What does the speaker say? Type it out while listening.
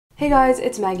Hey guys,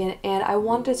 it's Megan, and I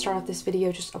wanted to start off this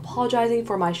video just apologizing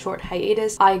for my short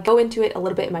hiatus. I go into it a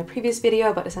little bit in my previous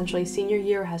video, but essentially senior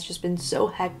year has just been so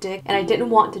hectic, and I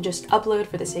didn't want to just upload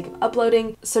for the sake of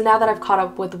uploading. So now that I've caught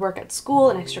up with work at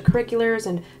school and extracurriculars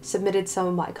and submitted some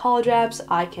of my college apps,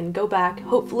 I can go back,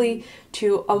 hopefully,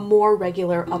 to a more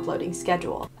regular uploading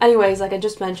schedule. Anyways, like I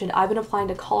just mentioned, I've been applying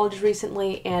to college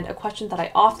recently, and a question that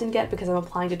I often get because I'm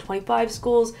applying to 25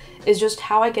 schools is just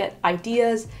how I get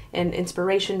ideas and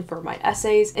inspiration for my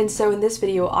essays. And so in this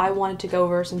video, I wanted to go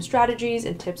over some strategies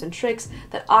and tips and tricks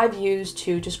that I've used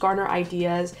to just garner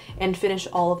ideas and finish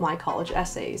all of my college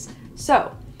essays.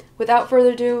 So without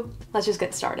further ado, let's just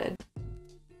get started.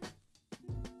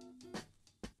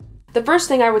 The first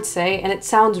thing I would say, and it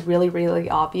sounds really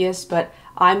obvious, but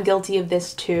I'm guilty of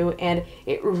this too, and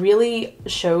it really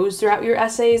shows throughout your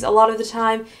essays a lot of the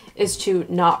time, is to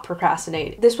not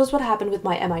procrastinate. This was what happened with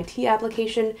my MIT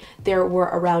application. There were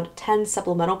around 10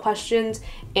 supplemental questions,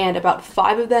 and about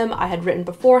 5 of them I had written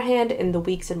beforehand in the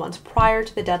weeks and months prior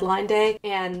to the deadline day,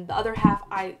 and the other half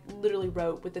I literally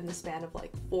wrote within the span of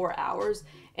like 4 hours.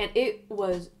 And it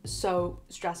was so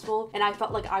stressful, and I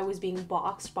felt like I was being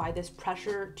boxed by this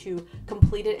pressure to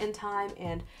complete it in time,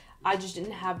 and I just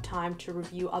didn't have time to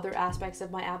review other aspects of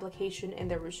my application,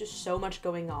 and there was just so much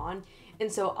going on.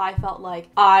 And so I felt like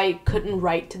I couldn't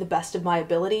write to the best of my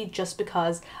ability just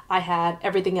because I had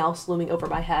everything else looming over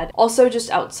my head. Also, just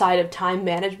outside of time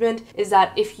management, is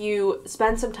that if you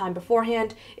spend some time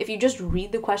beforehand, if you just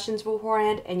read the questions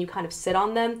beforehand and you kind of sit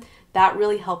on them, that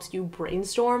really helps you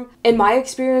brainstorm. In my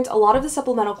experience, a lot of the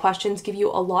supplemental questions give you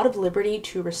a lot of liberty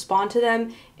to respond to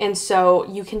them, and so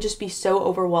you can just be so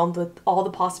overwhelmed with all the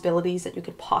possibilities that you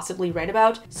could possibly write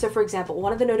about. So for example,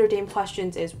 one of the Notre Dame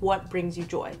questions is, what brings you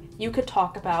joy? You could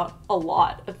talk about a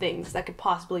lot of things that could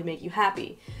possibly make you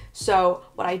happy. So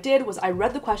what I did was I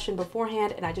read the question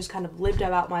beforehand and I just kind of lived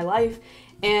out my life,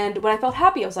 and when I felt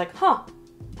happy, I was like,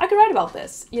 I could write about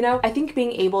this, you know? I think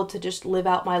being able to just live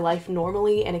out my life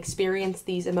normally and experience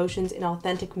these emotions in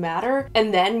authentic manner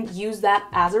and then use that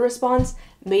as a response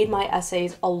made my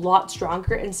essays a lot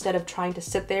stronger instead of trying to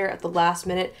sit there at the last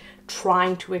minute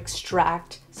trying to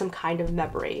extract some kind of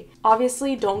memory.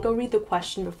 Obviously, don't go read the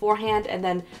question beforehand and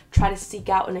then try to seek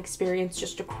out an experience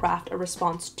just to craft a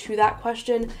response to that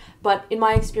question. But in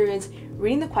my experience,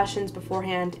 reading the questions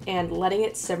beforehand and letting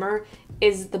it simmer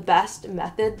is the best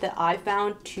method that I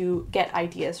found to get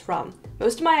ideas from.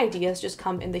 Most of my ideas just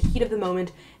come in the heat of the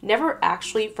moment, never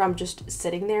actually from just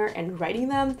sitting there and writing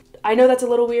them. I know that's a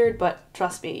little weird, but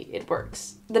trust me, it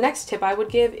works. The next tip I would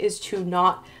give is to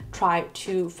not try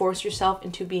to force yourself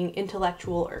into being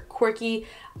intellectual or quirky.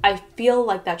 I feel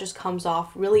like that just comes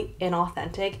off really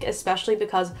inauthentic, especially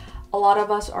because a lot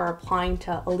of us are applying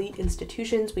to elite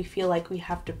institutions. We feel like we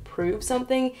have to prove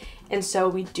something, and so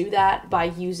we do that by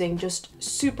using just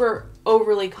super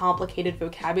overly complicated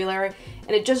vocabulary,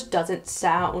 and it just doesn't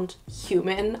sound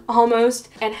human almost.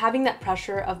 And having that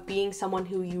pressure of being someone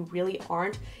who you really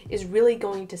aren't is really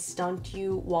going to stunt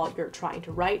you while you're trying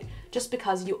to write, just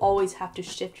because you always have to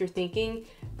shift your thinking,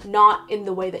 not in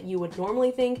the way that you would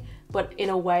normally think, but in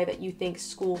a way that you think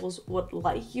schools would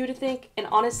like you to think. And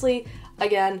honestly,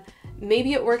 again,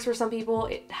 maybe it works for some people,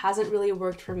 it hasn't really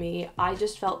worked for me. I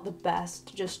just felt the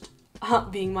best just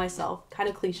being myself, kind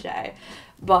of cliche.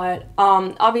 But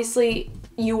obviously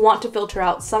you want to filter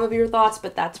out some of your thoughts,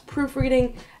 but that's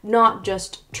proofreading, not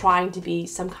just trying to be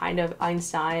some kind of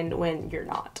Einstein when you're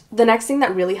not. The next thing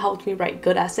that really helped me write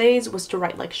good essays was to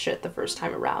write like shit the first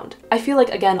time around. I feel like,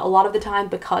 again, a lot of the time,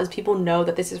 because people know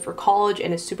that this is for college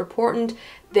and is super important,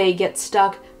 they get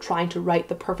stuck trying to write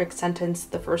the perfect sentence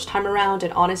the first time around.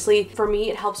 And honestly, for me,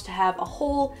 it helps to have a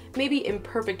whole, maybe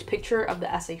imperfect picture of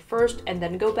the essay first and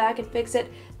then go back and fix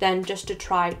it, than just to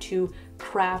try to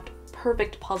craft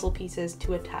perfect puzzle pieces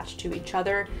to attach to each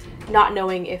other, not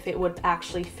knowing if it would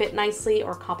actually fit nicely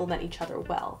or complement each other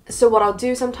well. So what I'll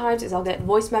do sometimes is I'll get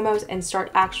voice memos and start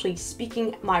actually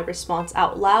speaking my response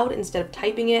out loud instead of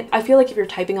typing it. I feel like if you're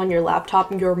typing on your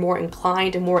laptop, you're more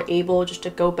inclined and more able just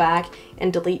to go back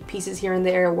and delete pieces here and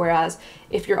there, whereas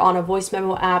if you're on a voice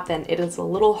memo app, then it is a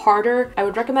little harder. I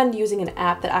would recommend using an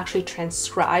app that actually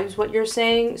transcribes what you're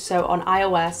saying. So on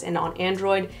iOS and on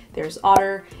Android, there's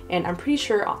Otter, and I'm pretty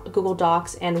sure Google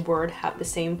Docs and Word have the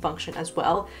same function as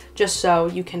well, just so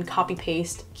you can copy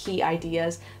paste key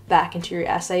ideas back into your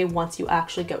essay once you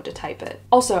actually go to type it.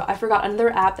 Also, I forgot,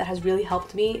 another app that has really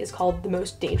helped me is called the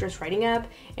Most Dangerous Writing App,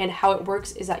 and how it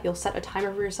works is that you'll set a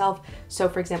timer for yourself. So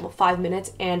for example, 5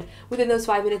 minutes, and within those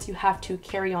 5 minutes you have to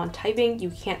carry on typing. You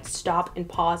can't stop and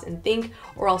pause and think,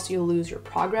 or else you'll lose your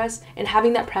progress. And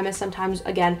having that premise sometimes,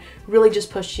 again, really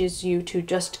just pushes you to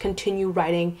just continue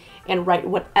writing and write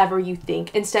whatever you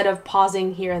think instead of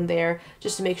pausing here and there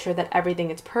just to make sure that everything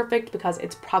is perfect, because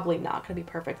it's probably not going to be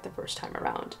perfect the first time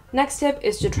around. Next tip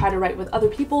is to try to write with other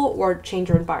people or change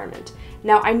your environment.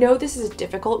 Now, I know this is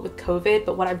difficult with COVID,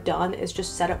 but what I've done is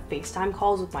just set up FaceTime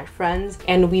calls with my friends,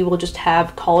 and we will just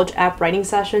have college app writing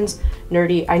sessions.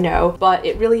 Nerdy, I know, but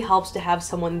it really helps to have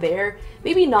someone there.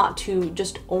 Maybe not to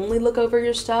just only look over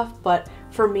your stuff, but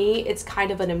for me, it's kind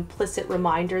of an implicit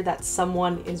reminder that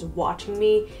someone is watching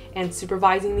me and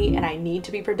supervising me, and I need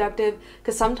to be productive,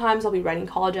 because sometimes I'll be writing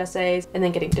college essays and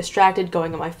then getting distracted,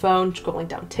 going on my phone, scrolling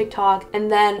down TikTok,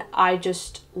 and then I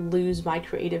just lose my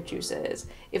creative juices.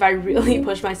 If I really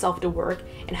push myself to work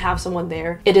and have someone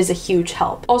there, it is a huge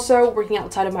help. Also, working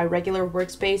outside of my regular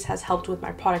workspace has helped with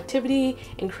my productivity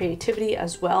and creativity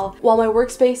as well. While my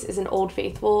workspace is an Old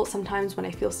Faithful, sometimes when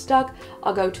I feel stuck,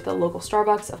 I'll go to the local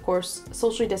Starbucks, of course,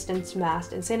 socially distanced,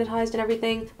 masked, and sanitized and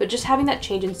everything, but just having that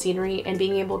change in scenery and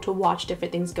being able to watch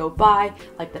different things go by,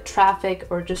 like the traffic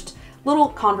or just little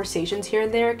conversations here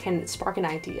and there, can spark an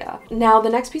idea. Now, the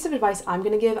next piece of advice I'm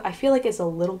gonna give, I feel like is a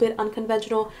little bit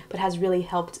unconventional, but has really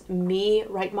helped me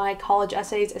write my college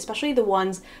essays, especially the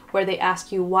ones where they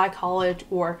ask you why college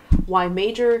or why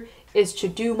major, is to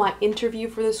do my interview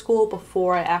for the school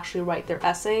before I actually write their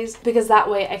essays, because that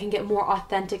way I can get more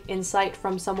authentic insight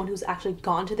from someone who's actually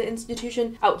gone to the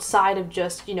institution outside of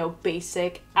just, you know,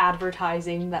 basic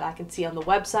advertising that I can see on the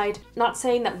website. Not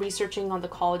saying that researching on the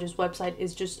college's website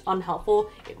is just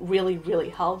unhelpful, it really, really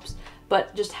helps,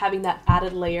 but just having that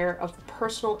added layer of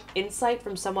personal insight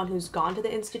from someone who's gone to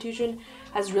the institution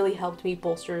has really helped me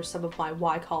bolster some of my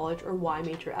why college or why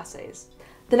major essays.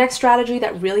 The next strategy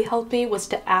that really helped me was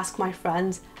to ask my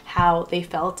friends how they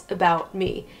felt about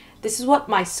me. This is what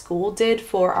my school did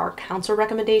for our counselor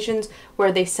recommendations,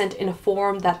 where they sent in a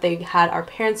form that they had our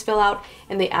parents fill out,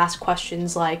 and they asked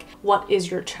questions like, what is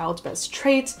your child's best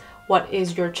traits? What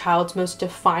is your child's most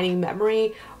defining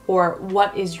memory? Or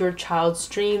what is your child's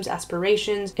dreams,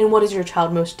 aspirations, and what is your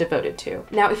child most devoted to?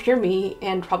 Now, if you're me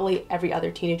and probably every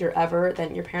other teenager ever,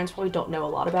 then your parents probably don't know a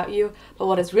lot about you. But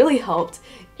what has really helped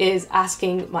is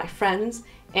asking my friends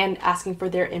and asking for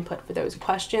their input for those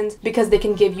questions, because they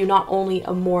can give you not only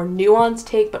a more nuanced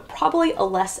take, but probably a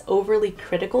less overly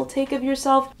critical take of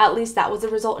yourself. At least that was the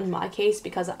result in my case,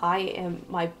 because I am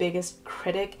my biggest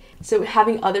critic. So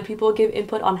having other people give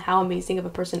input on how amazing of a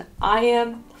person I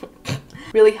am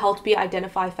really helped me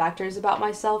identify factors about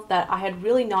myself that I had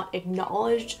really not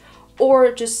acknowledged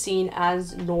or just seen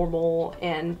as normal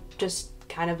and just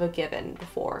kind of a given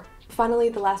before. Finally,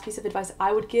 the last piece of advice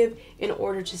I would give in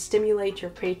order to stimulate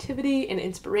your creativity and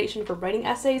inspiration for writing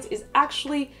essays is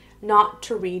actually not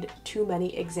to read too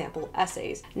many example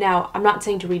essays. Now, I'm not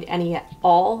saying to read any at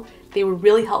all. They were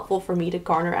really helpful for me to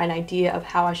garner an idea of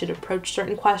how I should approach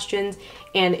certain questions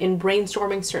and in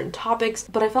brainstorming certain topics,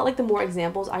 but I felt like the more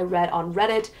examples I read on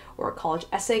Reddit or a college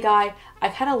essay guide, I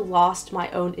kind of lost my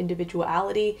own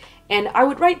individuality, and I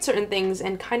would write certain things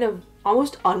and kind of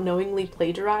almost unknowingly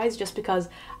plagiarize just because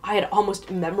I had almost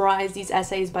memorized these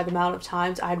essays by the amount of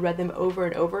times I had read them over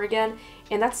and over again,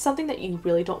 and that's something that you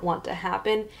really don't want to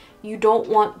happen. You don't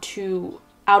want to,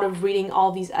 out of reading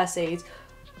all these essays,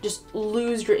 just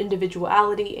lose your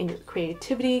individuality and your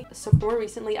creativity. So more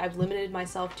recently, I've limited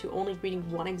myself to only reading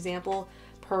one example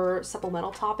per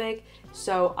supplemental topic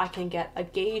so I can get a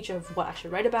gauge of what I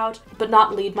should write about, but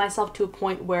not lead myself to a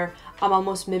point where I'm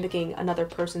almost mimicking another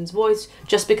person's voice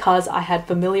just because I had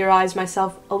familiarized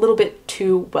myself a little bit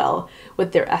too well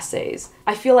with their essays.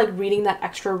 I feel like reading that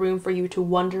extra room for you to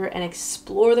wonder and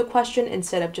explore the question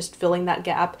instead of just filling that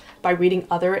gap by reading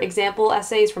other example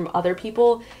essays from other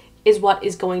people is what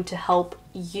is going to help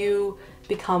you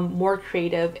become more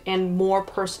creative and more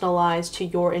personalized to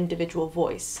your individual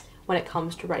voice when it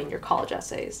comes to writing your college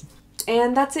essays.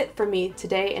 And that's it for me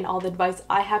today and all the advice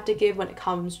I have to give when it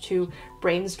comes to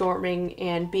brainstorming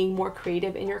and being more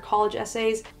creative in your college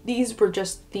essays. These were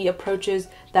just the approaches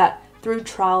that, through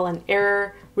trial and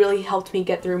error, really helped me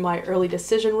get through my early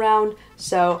decision round.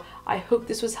 So I hope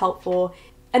this was helpful.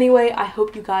 Anyway, I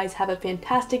hope you guys have a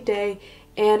fantastic day,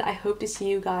 and I hope to see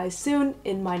you guys soon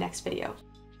in my next video.